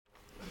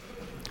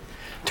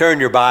Turn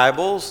your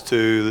Bibles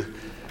to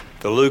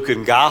the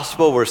Lucan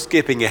Gospel. We're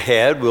skipping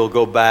ahead. We'll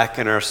go back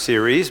in our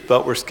series,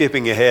 but we're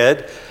skipping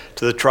ahead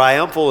to the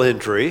triumphal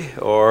entry,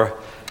 or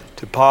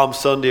to Palm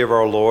Sunday of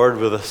our Lord,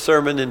 with a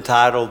sermon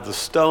entitled, "The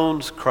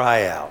Stones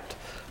Cry Out."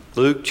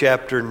 Luke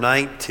chapter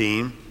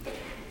 19,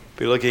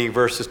 be looking at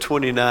verses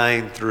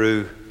 29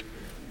 through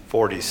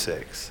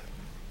 46.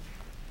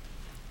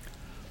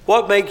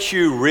 What makes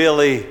you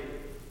really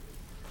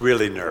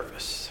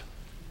nervous?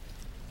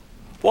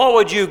 What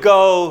would you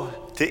go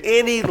to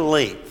any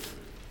length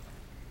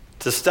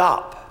to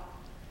stop?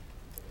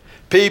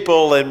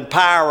 People in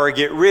power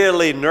get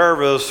really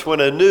nervous when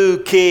a new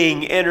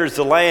king enters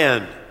the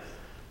land.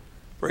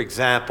 For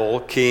example,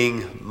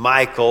 King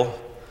Michael,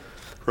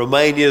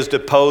 Romania's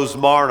deposed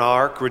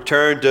monarch,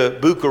 returned to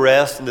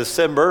Bucharest in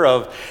December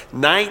of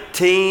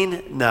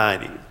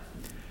 1990.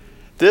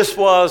 This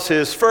was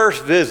his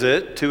first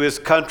visit to his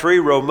country,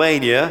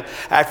 Romania,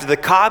 after the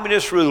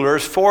communist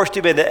rulers forced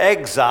him into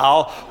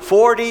exile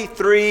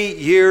 43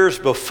 years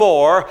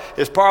before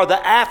as part of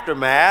the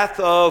aftermath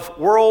of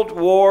World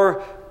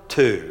War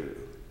II.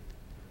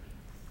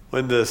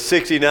 When the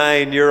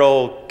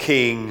 69-year-old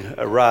king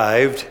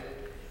arrived,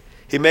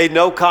 he made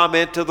no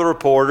comment to the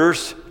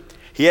reporters.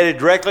 He headed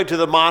directly to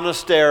the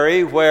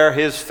monastery where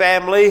his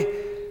family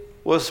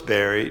was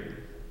buried.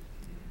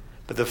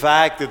 But the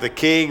fact that the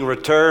king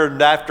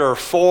returned after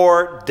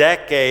 4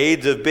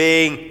 decades of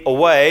being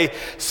away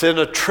sent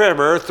a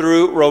tremor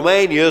through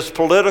Romania's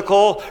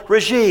political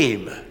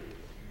regime.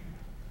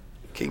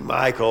 King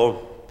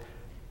Michael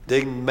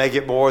didn't make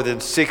it more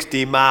than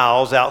 60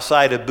 miles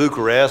outside of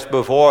Bucharest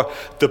before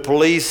the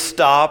police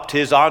stopped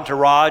his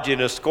entourage and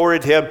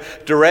escorted him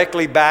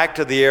directly back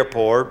to the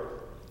airport,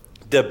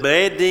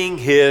 demanding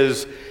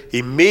his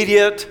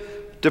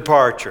immediate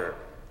departure.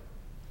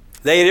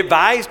 They had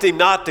advised him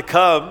not to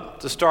come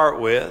to start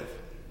with.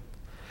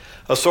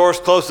 A source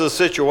close to the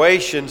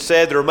situation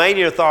said the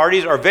Romanian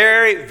authorities are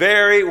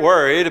very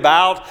worried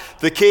about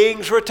the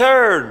king's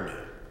return.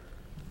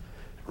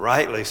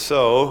 Rightly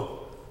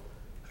so.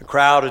 A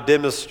crowd of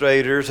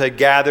demonstrators had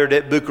gathered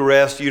at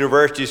Bucharest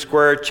University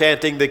Square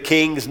chanting the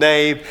king's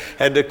name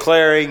and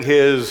declaring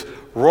his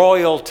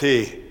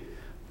royalty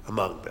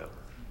among them.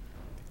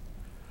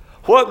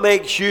 What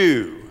makes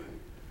you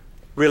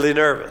really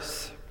nervous?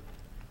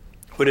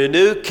 When a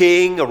new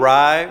king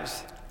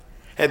arrives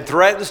and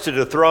threatens to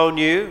dethrone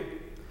you,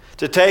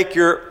 to take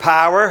your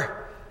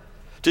power,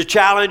 to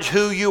challenge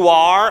who you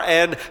are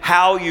and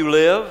how you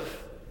live.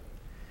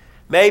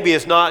 Maybe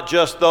it's not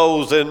just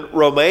those in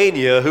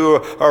Romania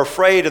who are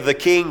afraid of the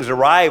king's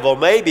arrival.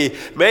 Maybe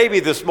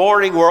this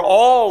morning we're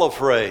all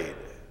afraid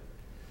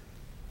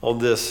on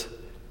this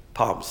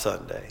Palm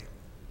Sunday.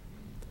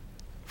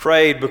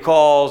 Afraid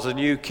because a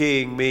new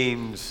king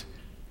means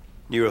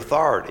new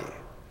authority.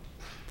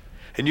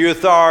 And new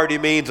authority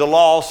means a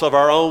loss of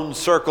our own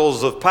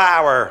circles of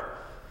power.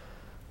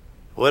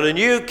 When a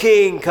new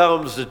king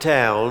comes to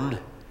town,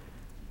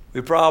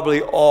 we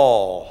probably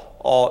all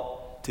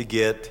ought to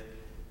get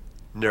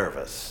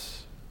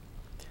nervous.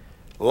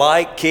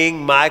 Like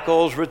King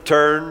Michael's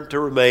return to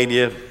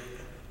Romania,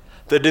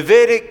 the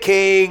Davidic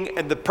king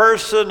and the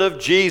person of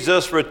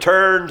Jesus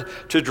returned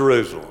to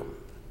Jerusalem.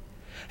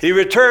 He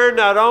returned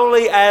not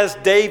only as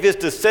David's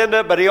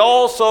descendant, but he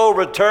also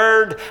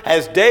returned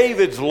as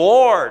David's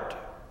Lord.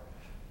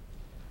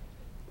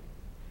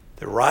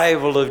 The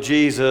arrival of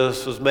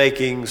Jesus was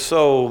making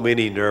so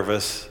many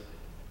nervous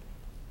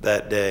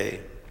that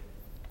day.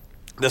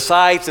 The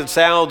sights and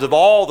sounds of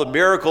all the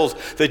miracles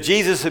that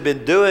Jesus had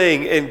been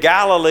doing in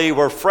Galilee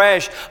were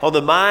fresh on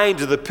the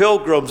minds of the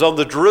pilgrims on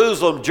the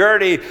Jerusalem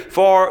journey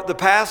for the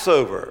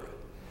Passover.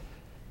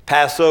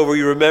 Passover,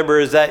 you remember,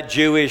 is that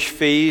Jewish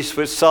feast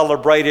which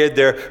celebrated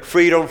their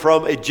freedom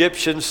from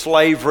Egyptian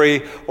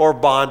slavery or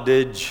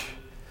bondage.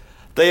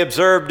 They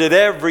observed it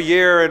every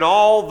year, and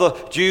all the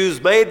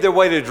Jews made their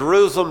way to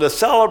Jerusalem to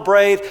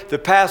celebrate the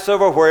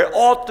Passover where it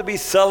ought to be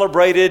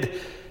celebrated,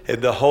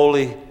 in the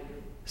holy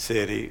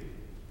city.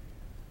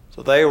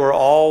 So they were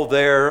all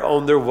there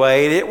on their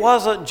way. And it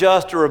wasn't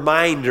just a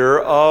reminder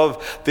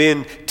of the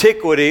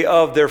antiquity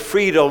of their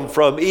freedom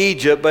from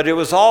Egypt, but it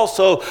was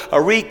also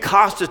a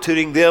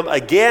reconstituting them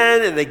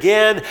again and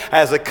again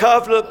as a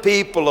covenant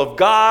people of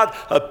God,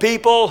 a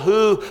people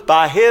who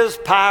by his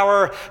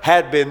power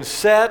had been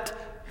set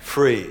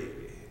free.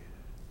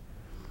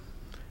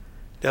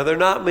 Now, there are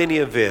not many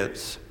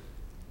events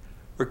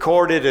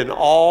recorded in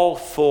all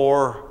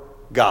 4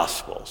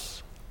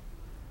 Gospels,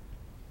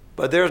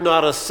 but there's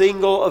not a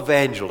single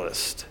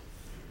evangelist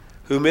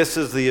who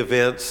misses the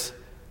events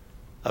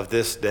of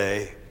this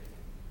day.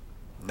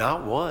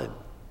 Not one.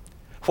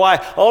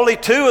 Why, only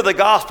 2 of the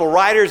Gospel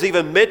writers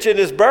even mention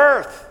his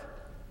birth.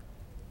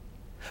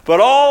 But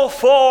all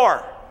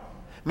 4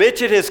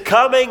 mention his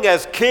coming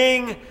as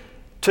king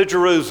to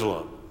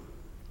Jerusalem.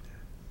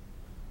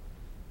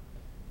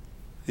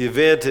 The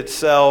event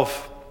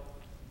itself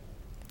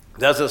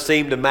doesn't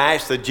seem to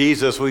match the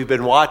Jesus we've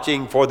been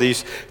watching for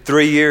these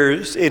 3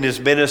 years in his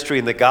ministry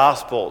in the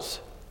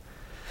Gospels.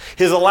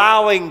 His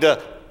allowing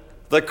the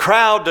the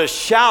crowd to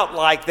shout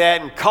like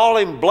that and call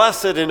him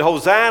blessed and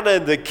Hosanna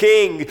and the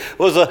King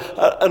was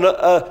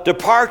a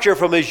departure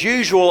from his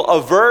usual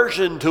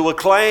aversion to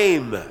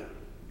acclaim.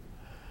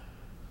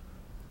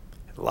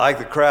 Like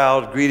the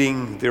crowd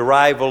greeting the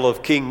arrival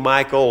of King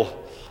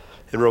Michael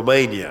in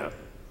Romania.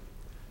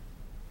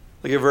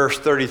 Look at verse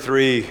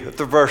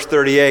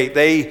 38.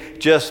 They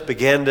just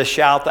began to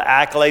shout the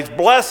accolades.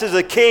 Blessed is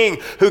the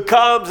King who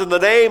comes in the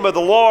name of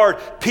the Lord,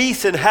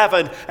 peace in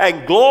heaven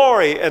and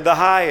glory in the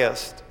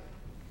highest.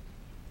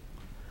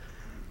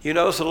 You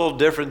notice a little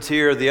difference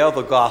here. The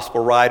other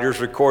gospel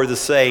writers record the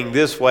saying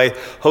this way,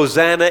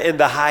 Hosanna in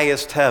the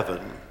highest heaven.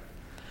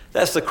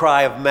 That's the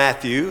cry of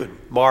Matthew and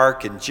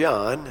Mark and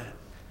John.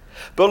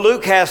 But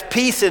Luke has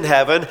peace in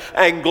heaven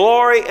and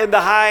glory in the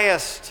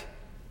highest.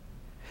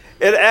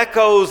 It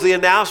echoes the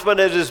announcement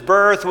of his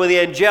birth when the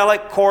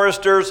angelic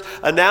choristers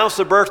announce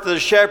the birth of the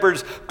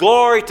shepherds,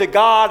 glory to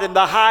God in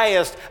the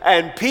highest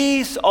and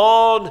peace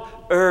on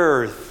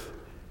earth.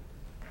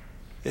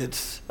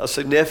 It's a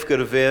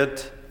significant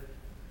event,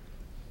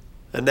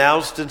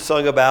 announced and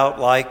sung about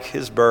like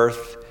his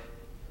birth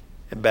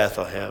in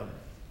Bethlehem.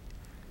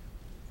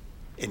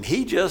 And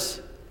he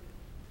just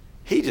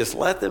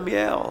let them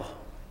yell.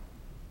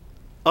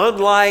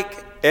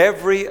 Unlike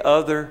every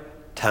other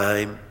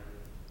time.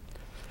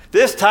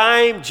 This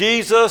time,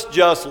 Jesus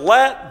just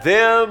let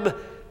them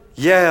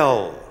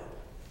yell.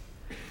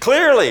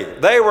 Clearly,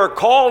 they were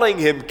calling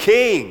him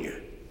king,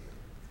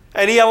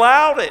 and he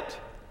allowed it.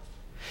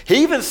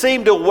 He even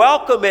seemed to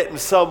welcome it in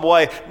some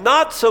way,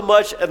 not so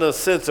much in a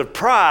sense of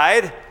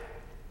pride,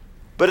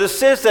 but a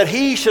sense that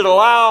he should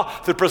allow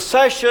the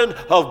procession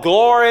of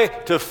glory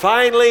to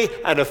finally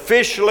and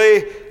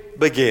officially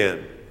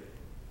begin.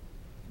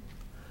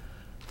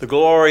 The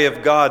glory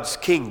of God's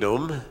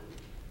kingdom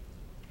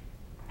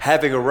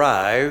having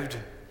arrived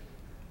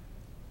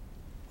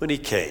when he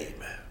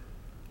came.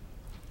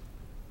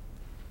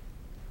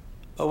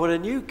 But when a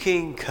new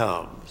king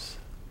comes,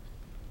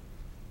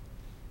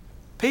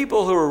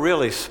 people who are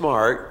really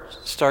smart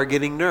start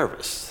getting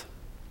nervous,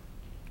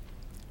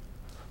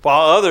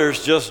 while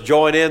others just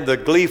join in the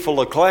gleeful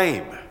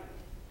acclaim.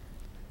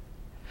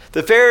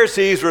 The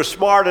Pharisees were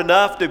smart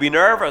enough to be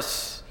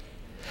nervous.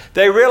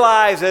 They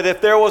realized that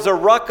if there was a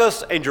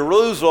ruckus in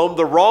Jerusalem,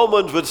 the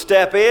Romans would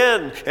step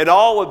in and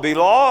all would be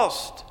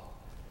lost.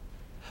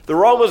 The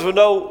Romans would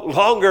no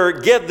longer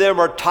give them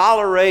or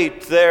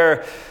tolerate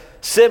their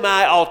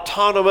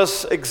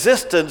semi-autonomous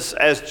existence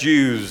as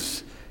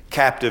Jews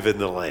captive in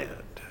the land.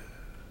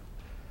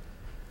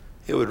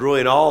 It would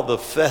ruin all the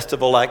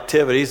festival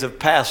activities of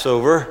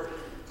Passover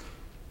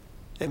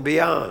and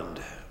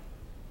beyond.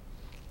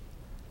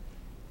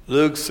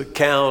 Luke's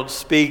account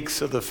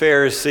speaks of the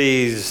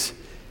Pharisees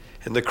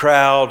and the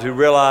crowd who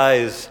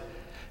realized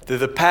that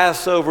the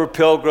Passover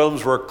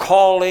pilgrims were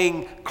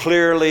calling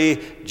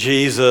clearly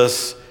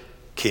Jesus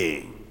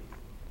King.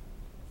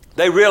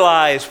 They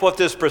realized what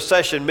this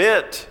procession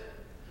meant.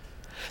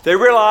 They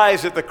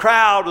realized that the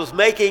crowd was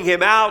making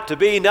him out to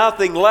be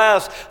nothing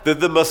less than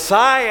the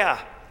Messiah,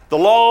 the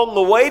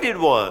long-awaited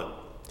one.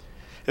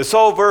 And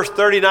so, verse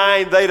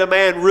 39, they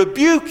demand,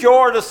 rebuke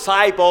your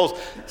disciples,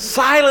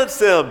 silence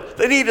them.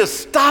 They need to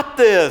stop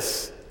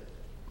this.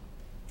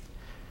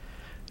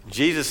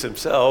 Jesus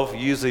himself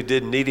usually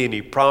didn't need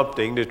any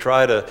prompting to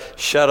try to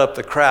shut up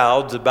the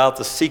crowds about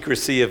the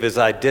secrecy of his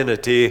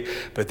identity,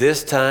 but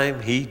this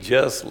time he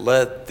just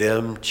let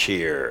them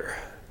cheer.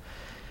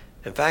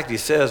 In fact, he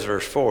says,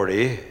 verse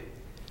 40,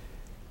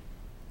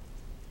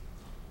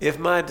 if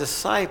my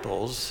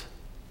disciples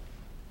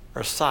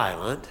are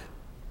silent,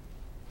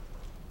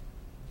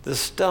 the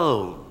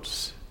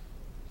stones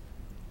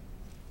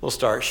will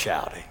start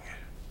shouting.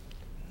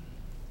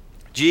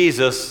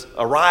 Jesus'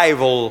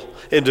 arrival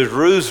into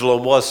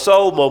Jerusalem was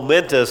so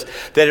momentous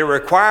that it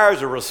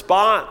requires a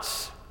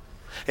response.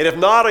 And if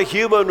not a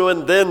human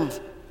one, then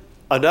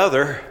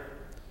another.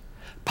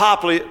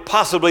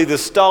 Possibly the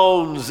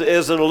stones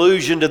is an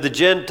allusion to the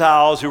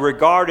Gentiles who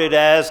regarded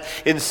as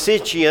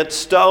insentient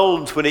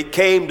stones when it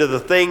came to the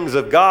things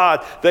of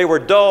God. They were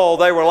dull,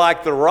 they were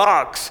like the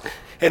rocks.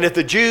 And if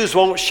the Jews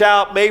won't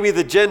shout, maybe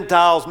the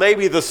Gentiles,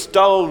 maybe the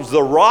stones,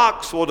 the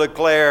rocks will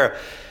declare.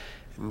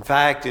 In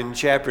fact, in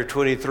chapter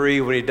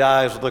 23, when he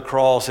dies on the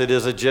cross, it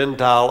is a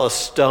Gentile, a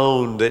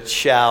stone, that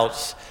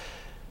shouts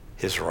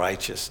his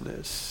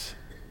righteousness.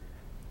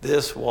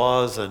 This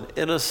was an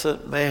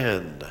innocent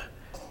man,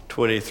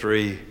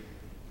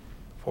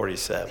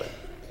 23:47.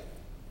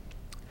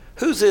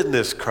 Who's in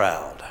this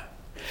crowd?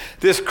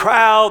 This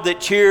crowd that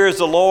cheers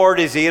the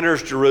Lord as he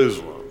enters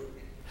Jerusalem.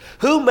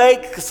 Who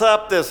makes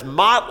up this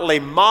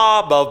motley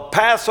mob of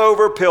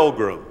Passover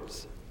pilgrims?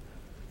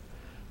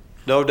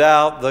 No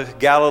doubt the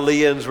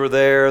Galileans were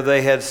there.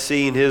 They had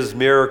seen his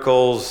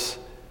miracles.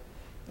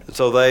 And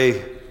so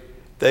they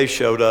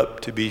showed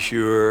up to be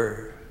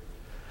sure.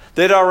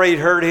 They'd already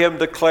heard him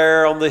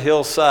declare on the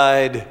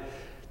hillside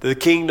that the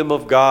kingdom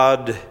of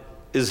God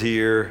is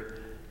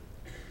here.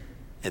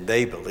 And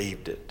they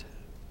believed it.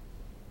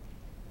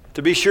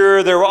 To be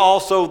sure, there were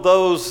also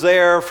those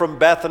there from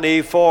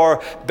Bethany,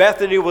 for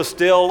Bethany was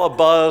still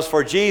abuzz,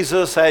 for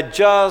Jesus had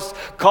just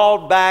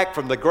called back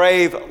from the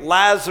grave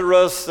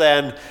Lazarus.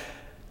 And,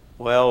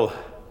 well,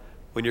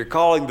 when you're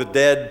calling the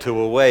dead to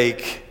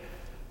awake,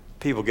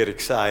 people get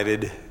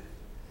excited.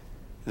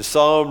 And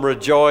some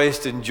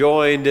rejoiced and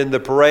joined in the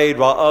parade,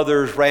 while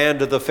others ran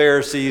to the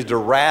Pharisees to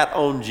rat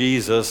on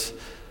Jesus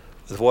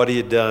with what he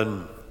had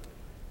done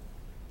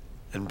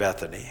in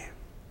Bethany.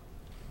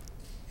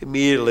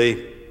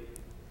 Immediately,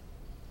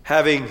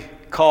 having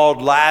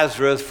called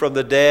Lazarus from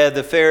the dead,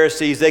 the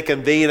Pharisees, they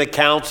convene a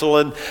council,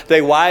 and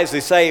they wisely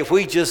say, if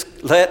we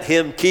just let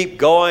him keep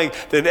going,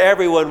 then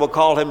everyone will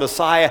call him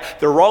Messiah.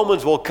 The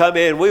Romans will come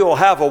in. We will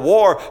have a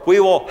war.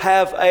 We will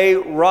have a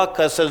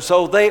ruckus. And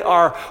so they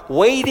are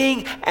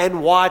waiting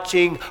and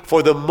watching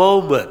for the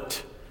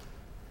moment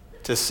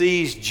to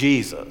seize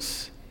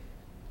Jesus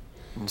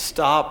and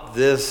stop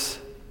this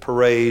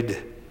parade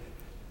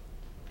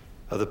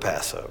of the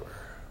Passover.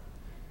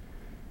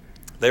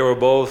 They were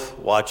both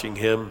watching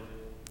him.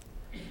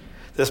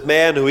 This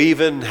man who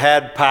even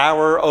had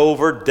power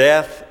over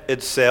death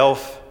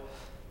itself,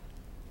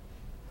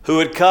 who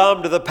had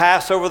come to the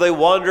Passover, they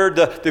wondered,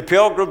 the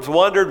pilgrims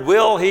wondered,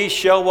 will he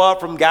show up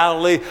from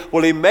Galilee?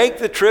 Will he make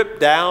the trip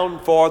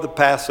down for the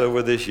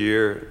Passover this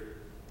year?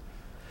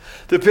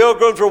 The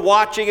pilgrims were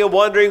watching and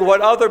wondering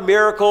what other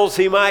miracles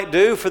he might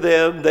do for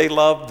them. They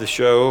loved the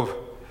show.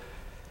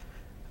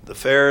 The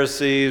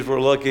Pharisees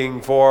were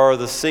looking for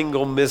the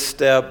single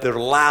misstep that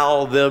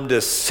allowed them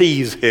to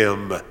seize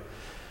him and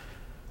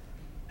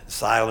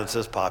silence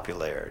his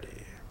popularity.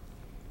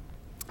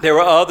 There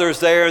were others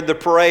there in the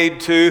parade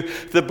too.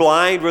 The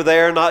blind were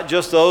there, not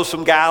just those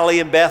from Galilee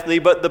and Bethany,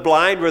 but the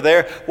blind were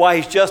there. Why,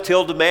 he's just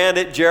healed a man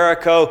at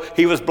Jericho.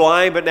 He was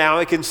blind, but now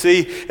he can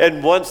see.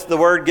 And once the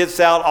word gets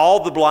out,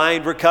 all the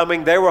blind were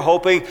coming. They were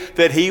hoping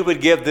that he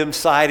would give them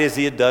sight as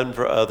he had done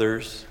for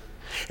others.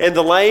 And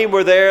the lame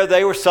were there.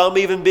 They were some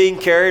even being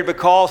carried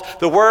because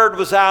the word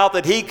was out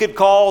that he could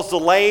cause the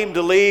lame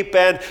to leap,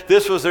 and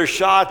this was their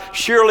shot.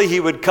 Surely he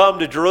would come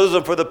to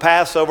Jerusalem for the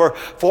Passover,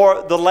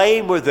 for the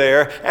lame were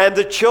there and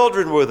the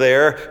children were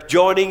there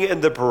joining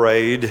in the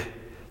parade.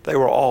 They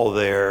were all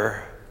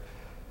there,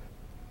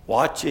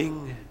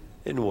 watching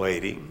and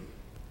waiting.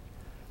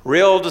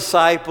 Real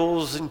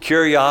disciples and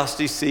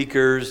curiosity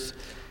seekers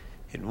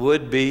and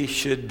would-be,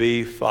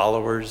 should-be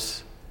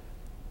followers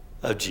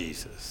of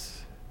Jesus.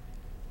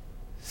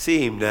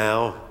 See him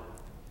now.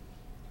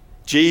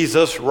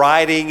 Jesus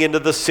riding into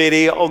the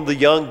city on the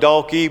young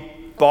donkey,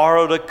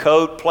 borrowed a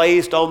coat,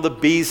 placed on the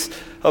beast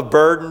of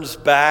burden's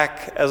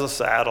back as a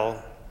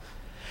saddle.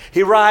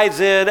 He rides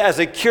in as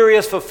a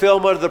curious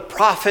fulfillment of the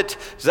prophet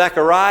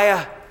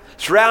Zechariah,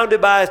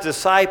 surrounded by his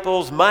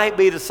disciples, might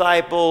be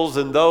disciples,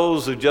 and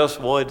those who just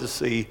wanted to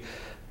see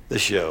the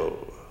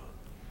show.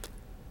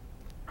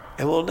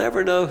 And we'll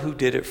never know who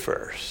did it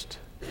first.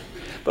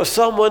 But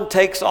someone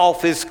takes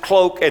off his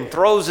cloak and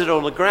throws it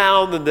on the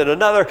ground, and then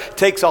another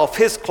takes off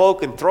his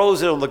cloak and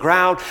throws it on the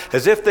ground,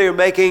 as if they were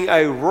making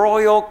a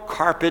royal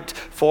carpet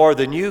for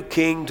the new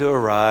king to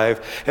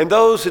arrive. And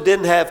those who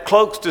didn't have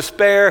cloaks to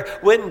spare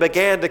went and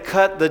began to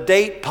cut the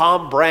date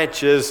palm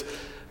branches.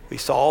 We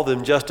saw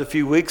them just a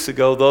few weeks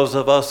ago, those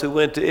of us who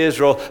went to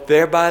Israel,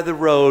 there by the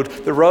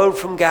road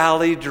from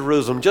Galilee to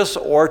Jerusalem, just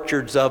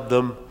orchards of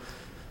them.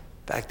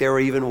 In fact, there were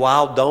even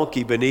wild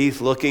donkey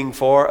beneath looking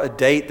for a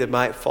date that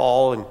might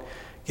fall and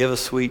give a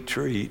sweet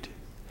treat.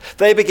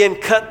 They began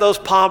cutting those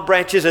palm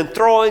branches and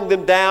throwing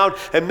them down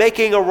and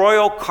making a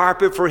royal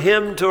carpet for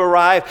him to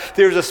arrive.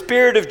 There's a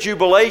spirit of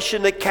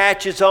jubilation that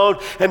catches on,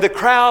 and the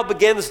crowd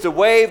begins to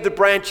wave the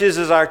branches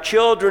as our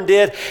children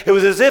did. It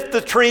was as if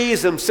the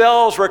trees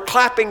themselves were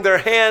clapping their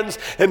hands,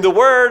 and the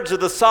words of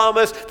the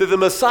psalmist that the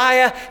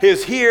Messiah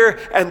is here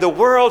and the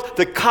world,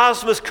 the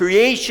cosmos,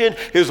 creation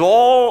is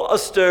all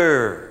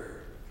astir.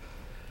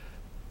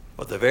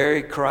 But the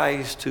very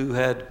Christ who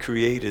had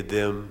created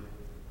them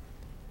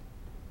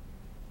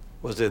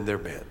was in their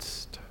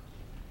midst.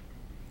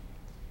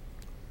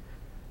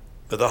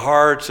 But the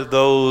hearts of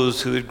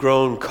those who had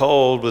grown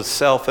cold with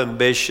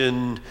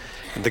self-ambition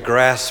and the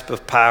grasp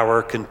of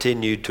power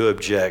continued to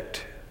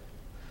object.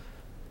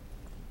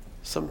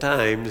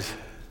 Sometimes,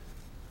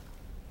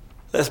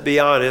 let's be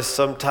honest,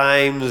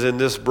 sometimes in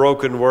this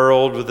broken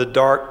world with the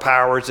dark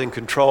powers in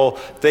control,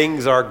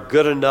 things are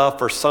good enough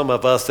for some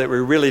of us that we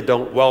really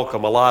don't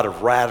welcome a lot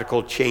of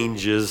radical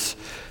changes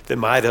that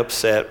might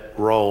upset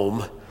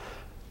Rome,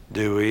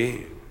 do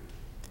we?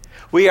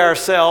 We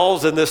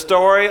ourselves in this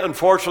story,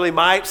 unfortunately,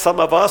 might, some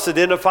of us,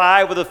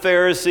 identify with the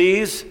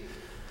Pharisees.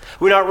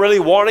 We're not really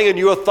wanting a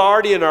new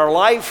authority in our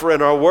life or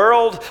in our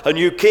world, a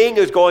new king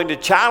who's going to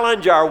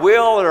challenge our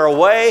will and our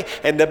way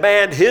and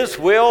demand his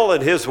will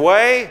and his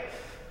way.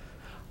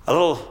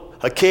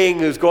 A king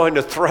who's going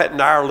to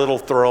threaten our little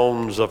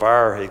thrones of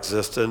our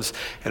existence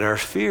and our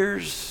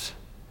spheres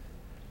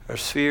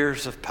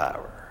of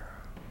power.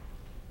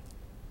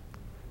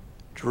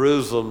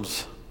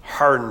 Jerusalem's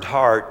hardened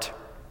heart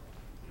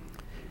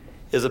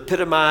is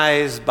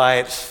epitomized by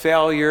its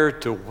failure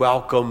to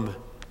welcome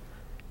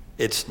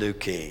its new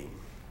king.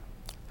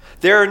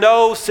 There are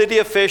no city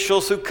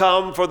officials who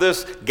come for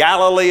this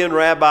Galilean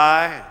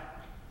rabbi.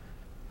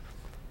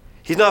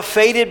 He's not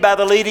feted by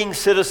the leading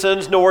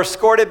citizens, nor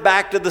escorted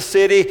back to the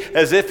city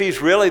as if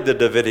he's really the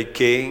Davidic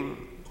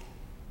king.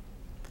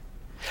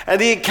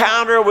 And the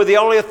encounter with the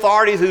only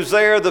authority who's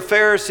there, the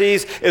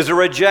Pharisees, is a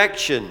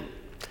rejection.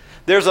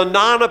 There's a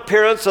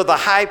non-appearance of the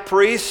high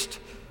priest,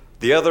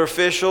 the other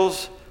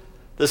officials.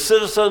 The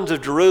citizens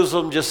of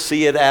Jerusalem just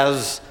see it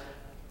as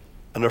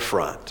an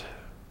affront.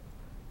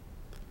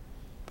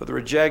 But the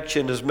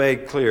rejection is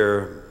made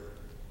clear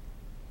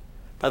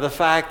by the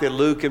fact that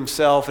Luke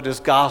himself in his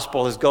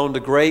gospel has gone to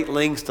great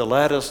lengths to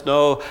let us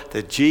know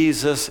that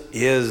Jesus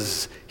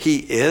is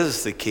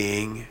the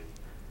king.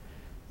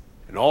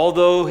 And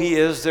although he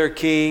is their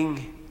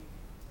king,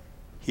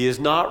 he is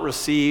not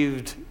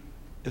received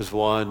as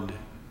one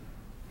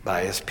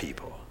by his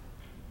people.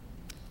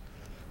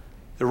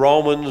 The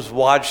Romans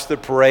watched the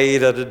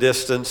parade at a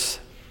distance.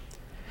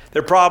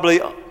 They're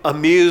probably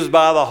amused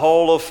by the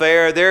whole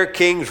affair. Their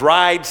kings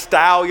ride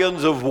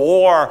stallions of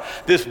war.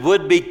 This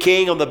would-be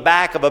king on the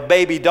back of a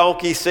baby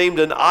donkey seemed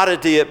an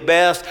oddity at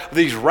best.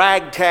 These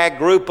ragtag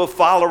group of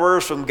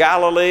followers from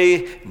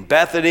Galilee and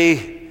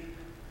Bethany,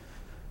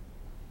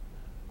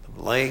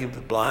 the lame,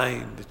 the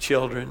blind, the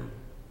children,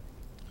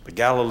 the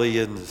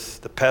Galileans,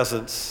 the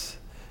peasants.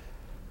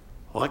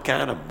 What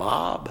kind of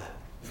mob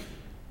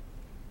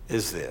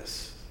is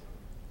this?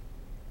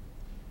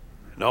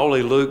 And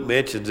only Luke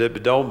mentions it,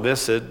 but don't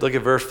miss it. Look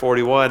at verse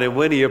 41. And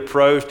when he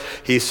approached,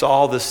 he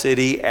saw the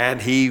city and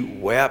he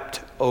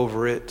wept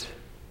over it.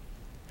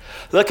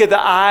 Look at the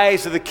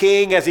eyes of the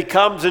king as he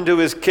comes into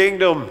his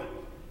kingdom.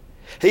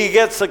 He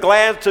gets a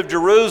glance of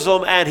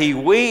Jerusalem and he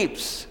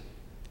weeps.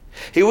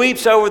 He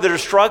weeps over the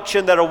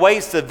destruction that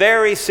awaits the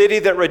very city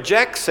that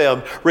rejects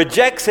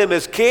him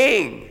as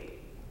king.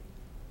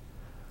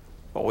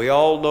 Well, we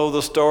all know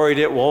the story, and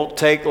it won't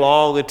take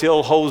long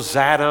until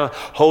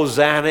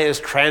Hosanna is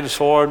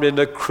transformed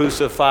into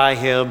crucify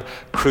him,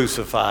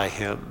 crucify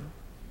him.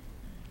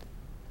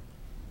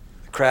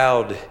 The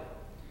crowd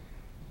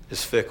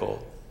is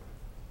fickle.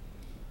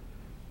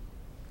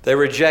 They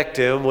reject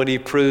him when he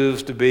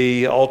proves to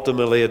be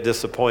ultimately a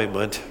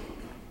disappointment.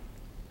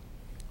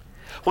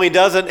 When he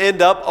doesn't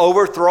end up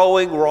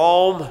overthrowing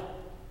Rome,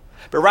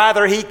 but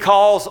rather he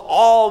calls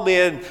all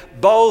men,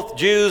 both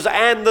Jews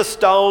and the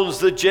stones,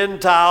 the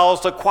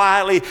Gentiles, to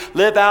quietly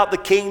live out the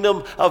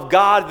kingdom of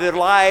God in their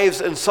lives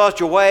in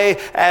such a way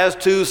as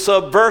to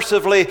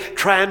subversively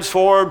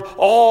transform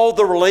all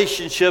the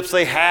relationships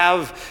they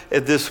have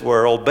in this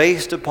world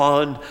based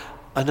upon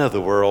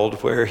another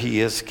world where he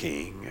is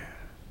king.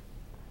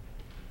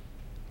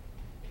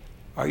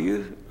 Are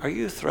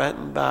you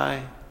threatened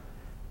by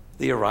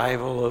the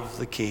arrival of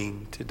the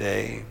king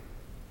today?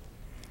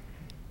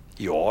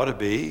 You ought to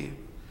be.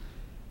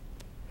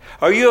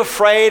 Are you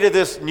afraid of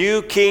this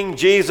new King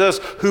Jesus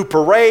who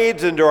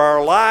parades into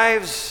our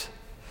lives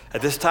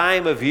at this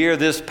time of year,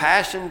 this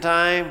Passion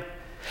time?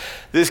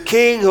 This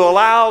King who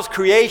allows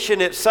creation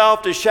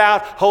itself to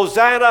shout,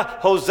 Hosanna,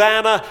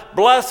 Hosanna,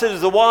 blessed is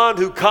the one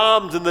who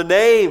comes in the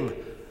name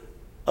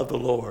of the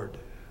Lord.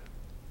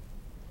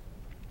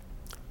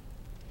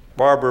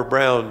 Barbara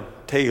Brown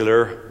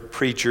Taylor,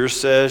 preacher,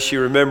 says she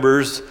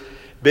remembers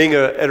being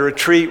at a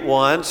retreat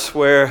once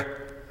where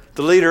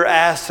the leader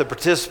asked the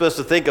participants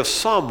to think of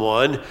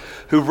someone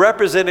who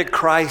represented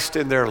Christ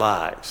in their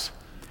lives.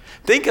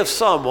 Think of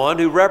someone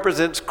who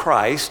represents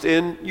Christ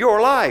in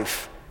your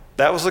life.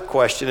 That was the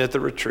question at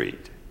the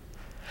retreat.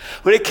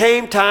 When it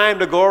came time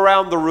to go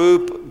around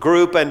the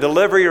group and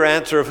deliver your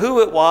answer of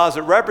who it was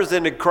that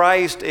represented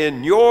Christ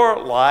in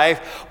your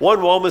life,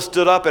 one woman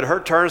stood up in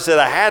her turn and said,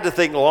 I had to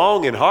think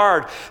long and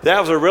hard. That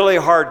was a really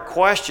hard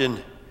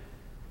question.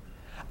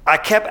 I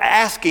kept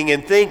asking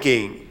and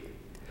thinking,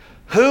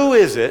 who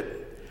is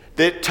it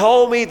that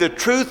told me the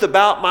truth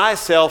about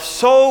myself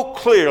so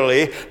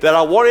clearly that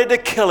I wanted to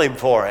kill him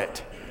for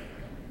it?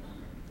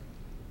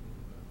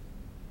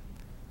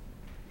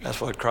 That's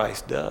what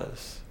Christ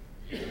does.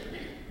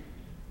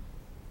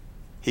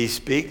 He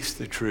speaks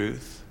the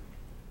truth,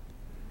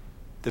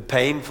 the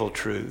painful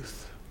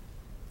truth,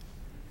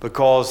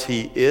 because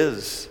he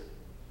is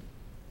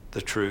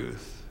the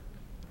truth.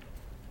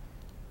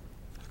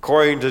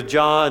 According to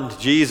John,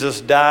 Jesus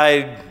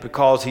died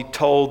because he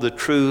told the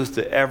truth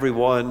to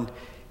everyone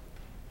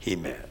he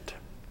met.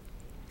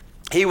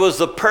 He was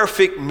the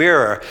perfect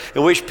mirror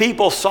in which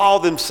people saw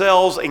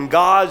themselves in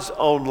God's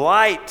own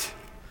light.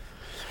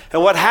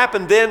 And what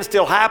happened then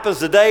still happens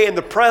today. In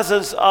the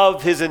presence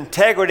of his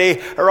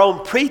integrity, our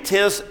own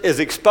pretense is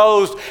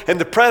exposed. In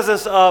the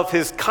presence of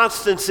his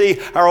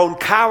constancy, our own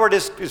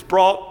cowardice is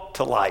brought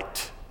to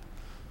light.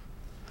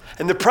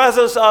 In the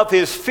presence of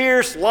his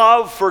fierce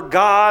love for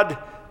God,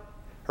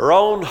 our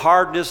own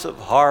hardness of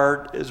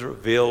heart is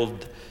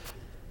revealed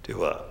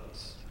to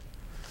us.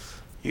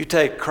 You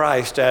take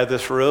Christ out of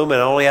this room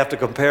and I only have to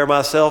compare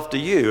myself to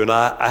you, and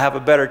I have a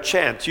better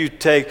chance. You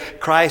take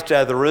Christ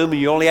out of the room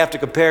and you only have to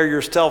compare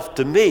yourself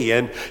to me,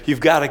 and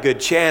you've got a good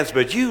chance,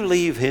 but you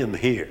leave him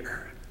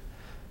here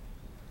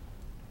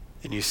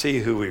and you see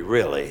who we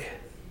really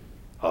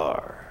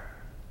are.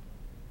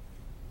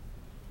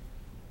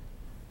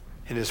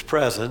 In his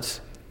presence,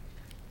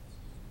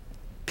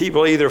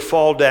 people either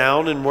fall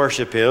down and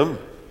worship him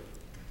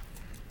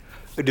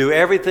or do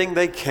everything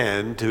they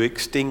can to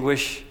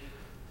extinguish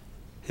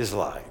his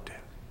light.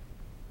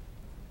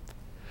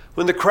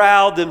 When the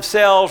crowd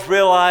themselves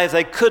realized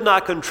they could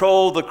not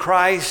control the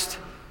Christ,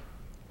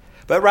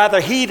 but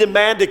rather he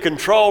demanded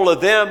control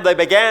of them, they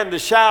began to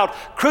shout,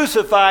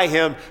 "Crucify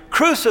him!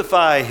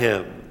 Crucify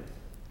him!"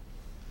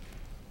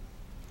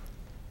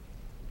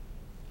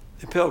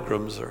 The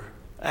pilgrims are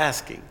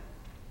asking,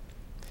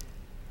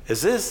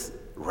 is this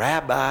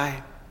rabbi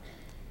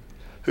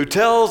who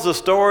tells the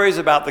stories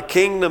about the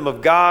kingdom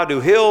of God, who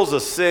heals the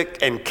sick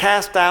and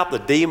casts out the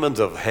demons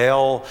of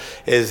hell,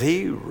 is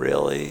he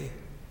really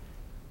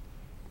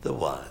the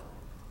one?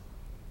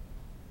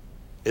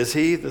 Is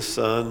he the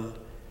Son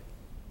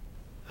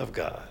of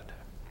God?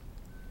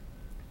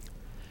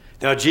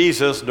 Now,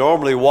 Jesus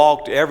normally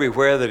walked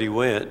everywhere that he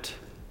went.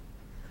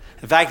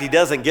 In fact, he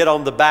doesn't get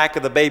on the back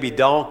of the baby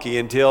donkey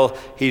until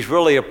he's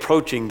really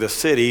approaching the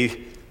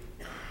city.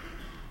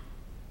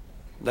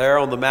 There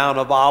on the Mount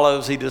of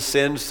Olives, he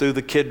descends through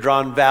the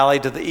Kidron Valley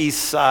to the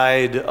east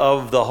side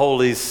of the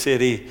holy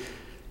city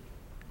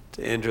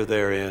to enter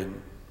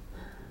therein.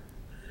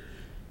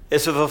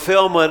 It's a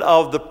fulfillment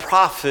of the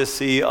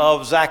prophecy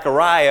of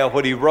Zechariah,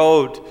 what he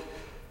wrote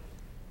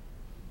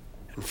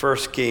in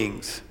 1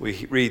 Kings.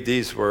 We read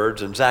these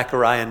words in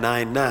Zechariah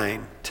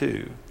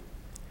 9:9-2.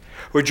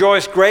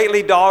 "Rejoice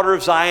greatly, daughter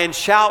of Zion.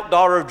 Shout,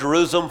 daughter of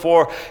Jerusalem,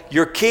 for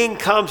your king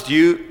comes to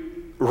you,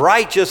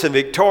 righteous and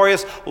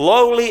victorious,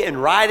 lowly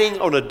and riding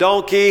on a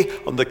donkey,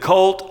 on the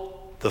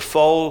colt, the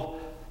foal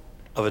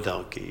of a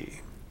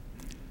donkey."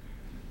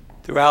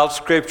 Throughout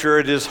Scripture,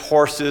 it is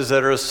horses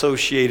that are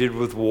associated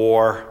with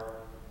war.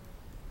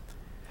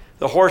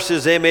 The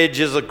horse's image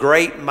is a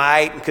great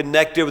might and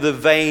connected with a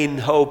vain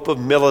hope of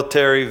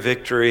military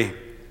victory.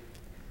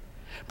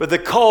 But the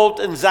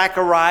colt in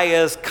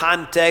Zechariah's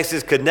context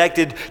is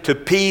connected to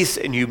peace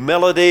and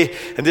humility.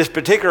 And this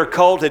particular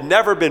colt had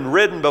never been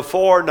ridden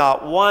before,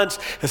 not once.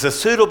 It's a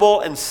suitable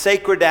and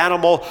sacred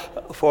animal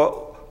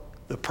for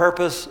the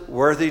purpose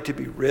worthy to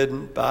be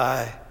ridden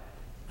by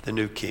the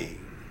new king.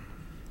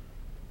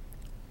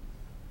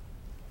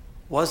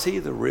 Was he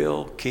the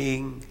real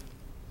king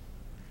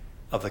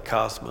of the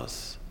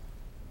cosmos?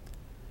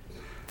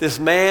 This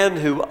man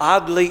who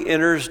oddly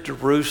enters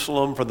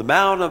Jerusalem from the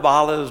Mount of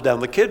Olives down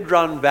the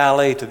Kidron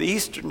Valley to the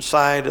eastern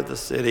side of the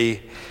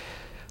city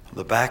on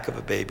the back of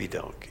a baby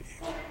donkey.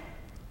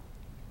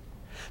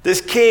 This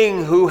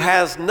king who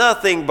has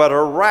nothing but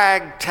a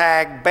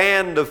ragtag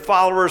band of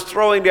followers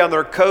throwing down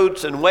their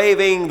coats and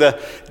waving the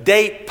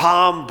date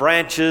palm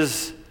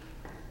branches.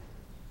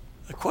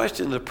 The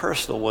question is a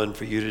personal one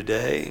for you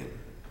today.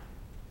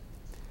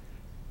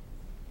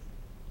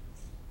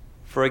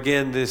 For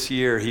again this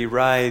year, he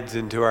rides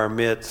into our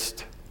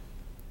midst.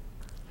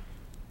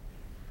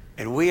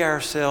 And we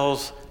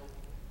ourselves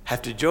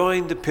have to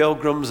join the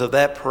pilgrims of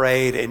that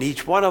parade, and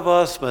each one of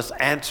us must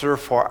answer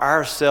for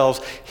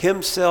ourselves,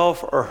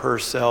 himself or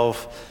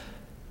herself.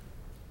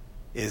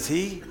 Is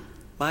he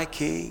my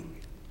king?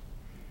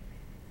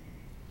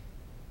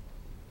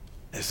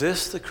 Is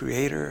this the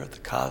creator of the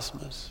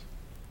cosmos?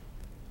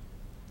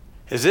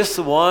 Is this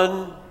the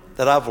one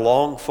that I've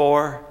longed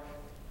for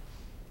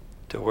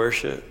to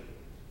worship?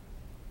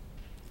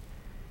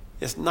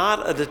 It's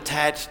not a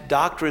detached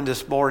doctrine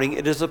this morning.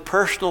 It is a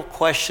personal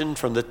question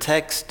from the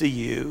text to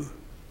you.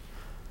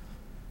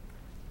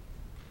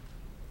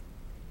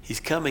 He's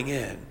coming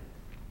in.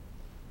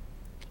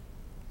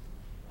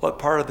 What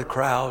part of the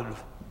crowd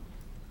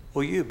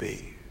will you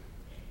be?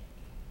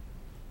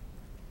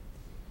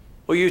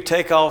 Will you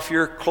take off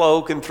your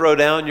cloak and throw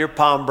down your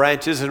palm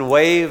branches and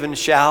wave and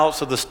shout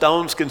so the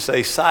stones can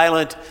stay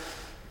silent?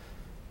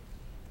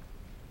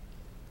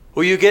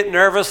 Will you get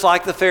nervous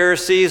like the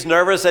Pharisees,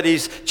 nervous that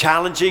he's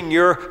challenging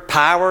your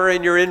power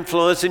and your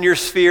influence and your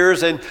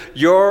spheres, and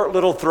your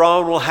little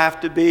throne will have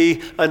to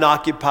be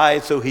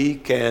unoccupied so he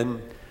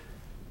can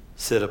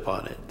sit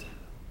upon it?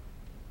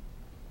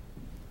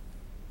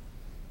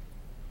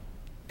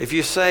 If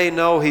you say,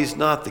 no, he's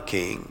not the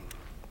king,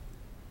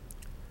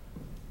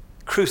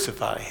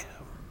 crucify him.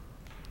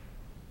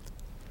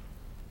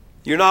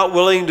 You're not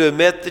willing to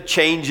admit the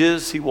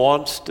changes he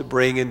wants to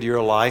bring into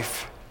your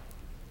life,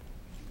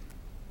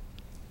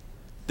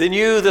 then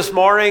you this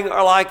morning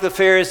are like the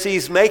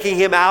Pharisees, making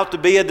him out to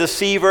be a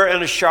deceiver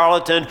and a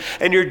charlatan,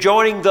 and you're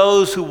joining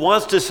those who,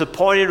 once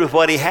disappointed with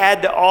what he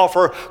had to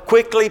offer,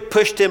 quickly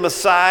pushed him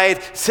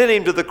aside, sent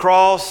him to the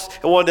cross,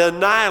 and wanted to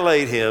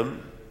annihilate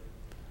him.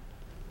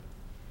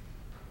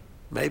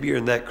 Maybe you're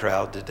in that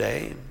crowd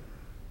today.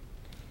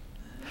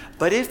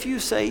 But if you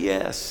say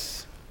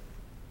yes,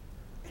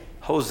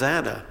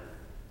 Hosanna.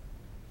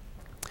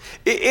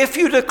 If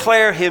you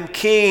declare him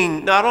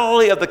king, not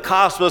only of the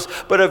cosmos,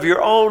 but of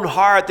your own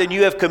heart, then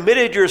you have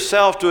committed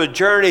yourself to a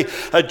journey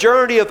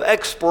of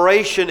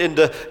exploration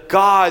into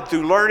God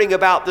through learning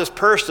about this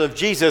person of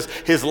Jesus,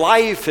 his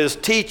life, his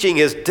teaching,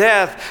 his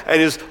death, and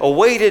his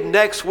awaited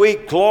next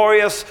week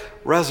glorious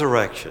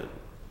resurrection.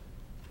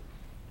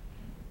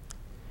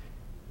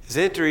 His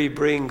entry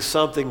brings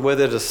something with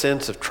it, a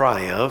sense of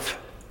triumph,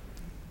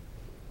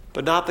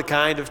 but not the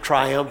kind of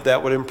triumph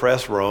that would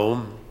impress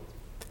Rome.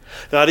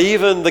 Not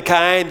even the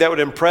kind that would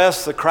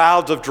impress the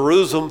crowds of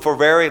Jerusalem for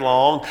very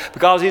long,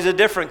 because he's a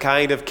different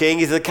kind of king.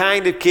 He's the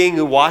kind of king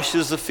who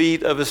washes the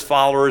feet of his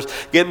followers,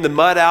 getting the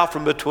mud out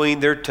from between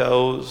their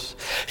toes.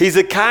 He's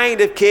the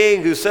kind of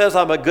king who says,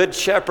 I'm a good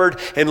shepherd,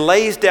 and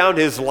lays down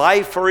his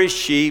life for his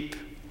sheep.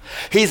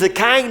 He's the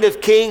kind of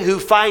king who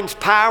finds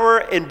power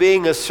in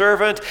being a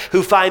servant,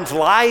 who finds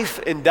life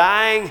in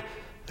dying,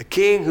 a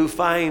king who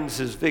finds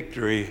his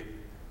victory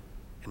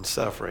in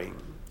suffering.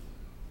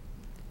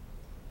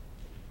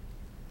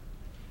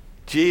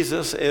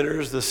 Jesus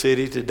enters the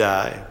city to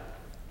die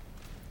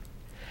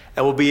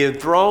and will be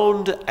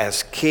enthroned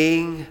as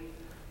king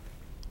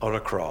on a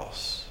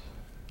cross,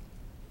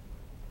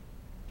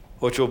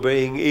 which will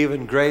bring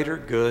even greater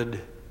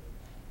good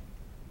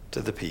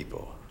to the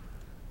people.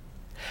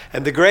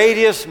 And the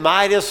greatest,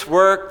 mightiest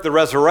work, the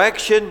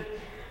resurrection,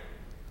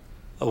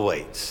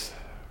 awaits.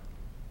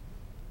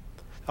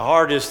 The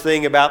hardest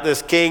thing about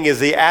this king is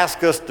he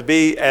asks us to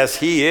be as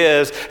he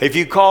is. If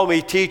you call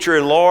me teacher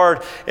and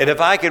Lord, and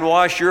if I can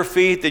wash your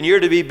feet, then you're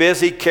to be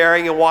busy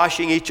carrying and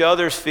washing each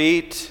other's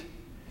feet.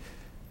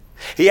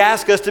 He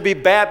asks us to be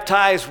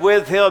baptized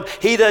with him.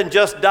 He doesn't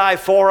just die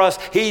for us,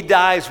 he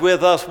dies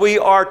with us. We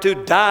are to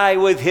die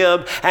with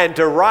him and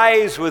to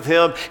rise with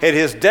him. And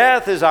his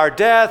death is our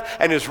death,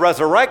 and his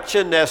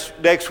resurrection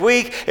next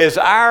week is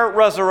our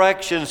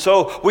resurrection.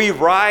 So we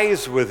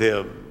rise with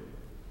him.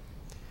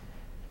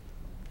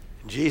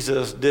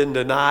 Jesus didn't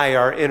deny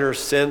our inner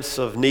sense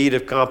of need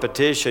of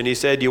competition. He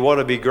said, you want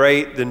to be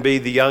great, then be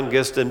the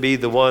youngest and be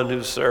the one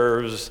who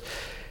serves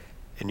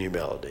in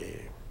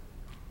humility.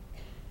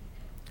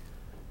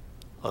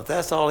 Well, if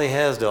that's all he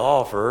has to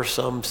offer,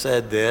 some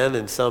said then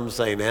and some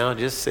say now,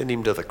 just send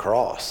him to the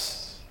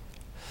cross.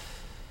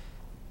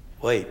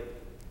 Wait.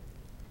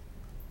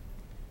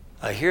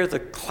 I hear the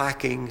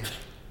clacking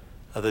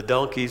of the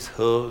donkey's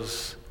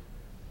hooves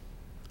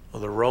on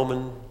the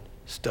Roman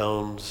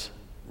stones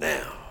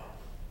now.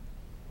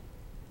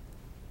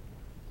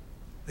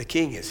 The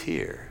king is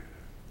here.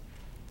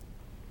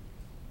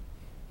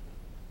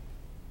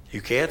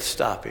 You can't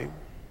stop him.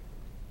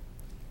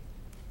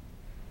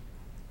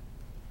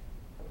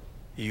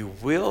 You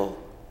will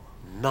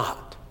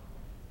not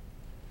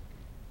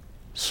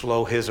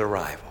slow his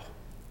arrival.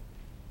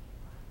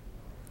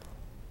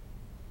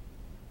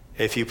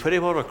 If you put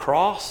him on a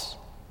cross,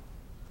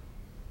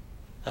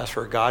 that's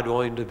where God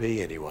wanted him to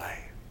be anyway.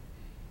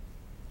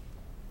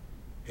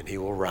 And he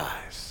will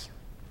rise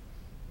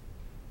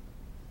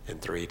in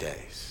 3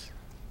 days.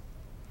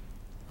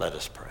 Let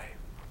us pray.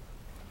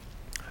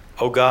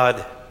 Oh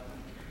God,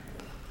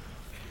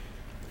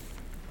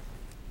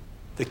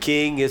 the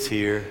King is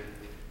here,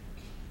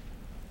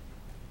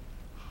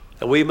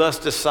 and we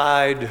must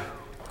decide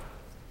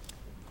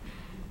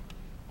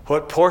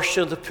what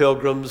portion of the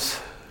pilgrims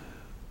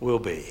will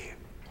be.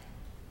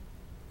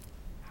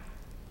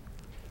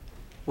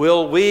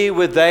 Will we,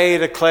 with they,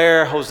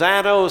 declare,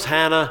 Hosanna,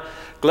 Hosanna,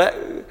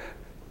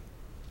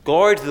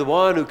 glory to the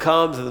one who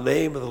comes in the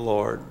name of the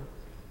Lord?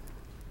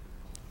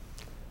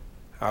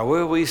 Or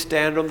will we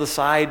stand on the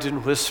sides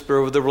and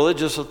whisper with the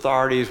religious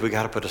authorities, we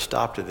got to put a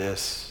stop to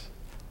this?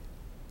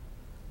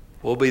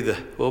 We'll be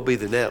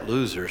the net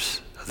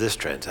losers of this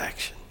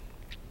transaction.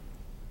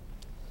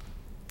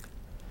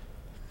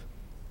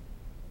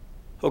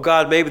 Oh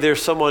God, maybe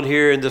there's someone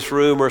here in this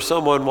room or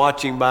someone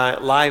watching by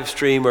live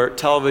stream or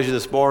television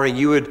this morning.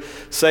 You would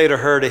say to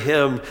her, to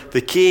him,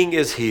 the King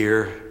is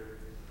here.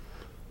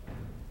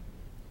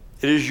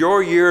 It is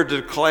your year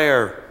to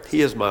declare,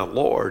 he is my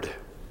Lord.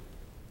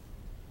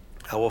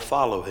 I will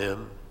follow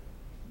him.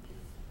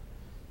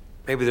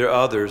 Maybe there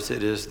are others,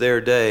 it is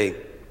their day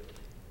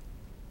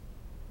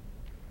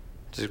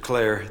to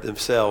declare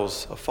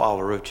themselves a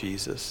follower of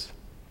Jesus.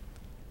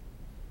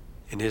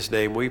 In his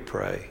name we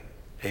pray.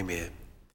 Amen.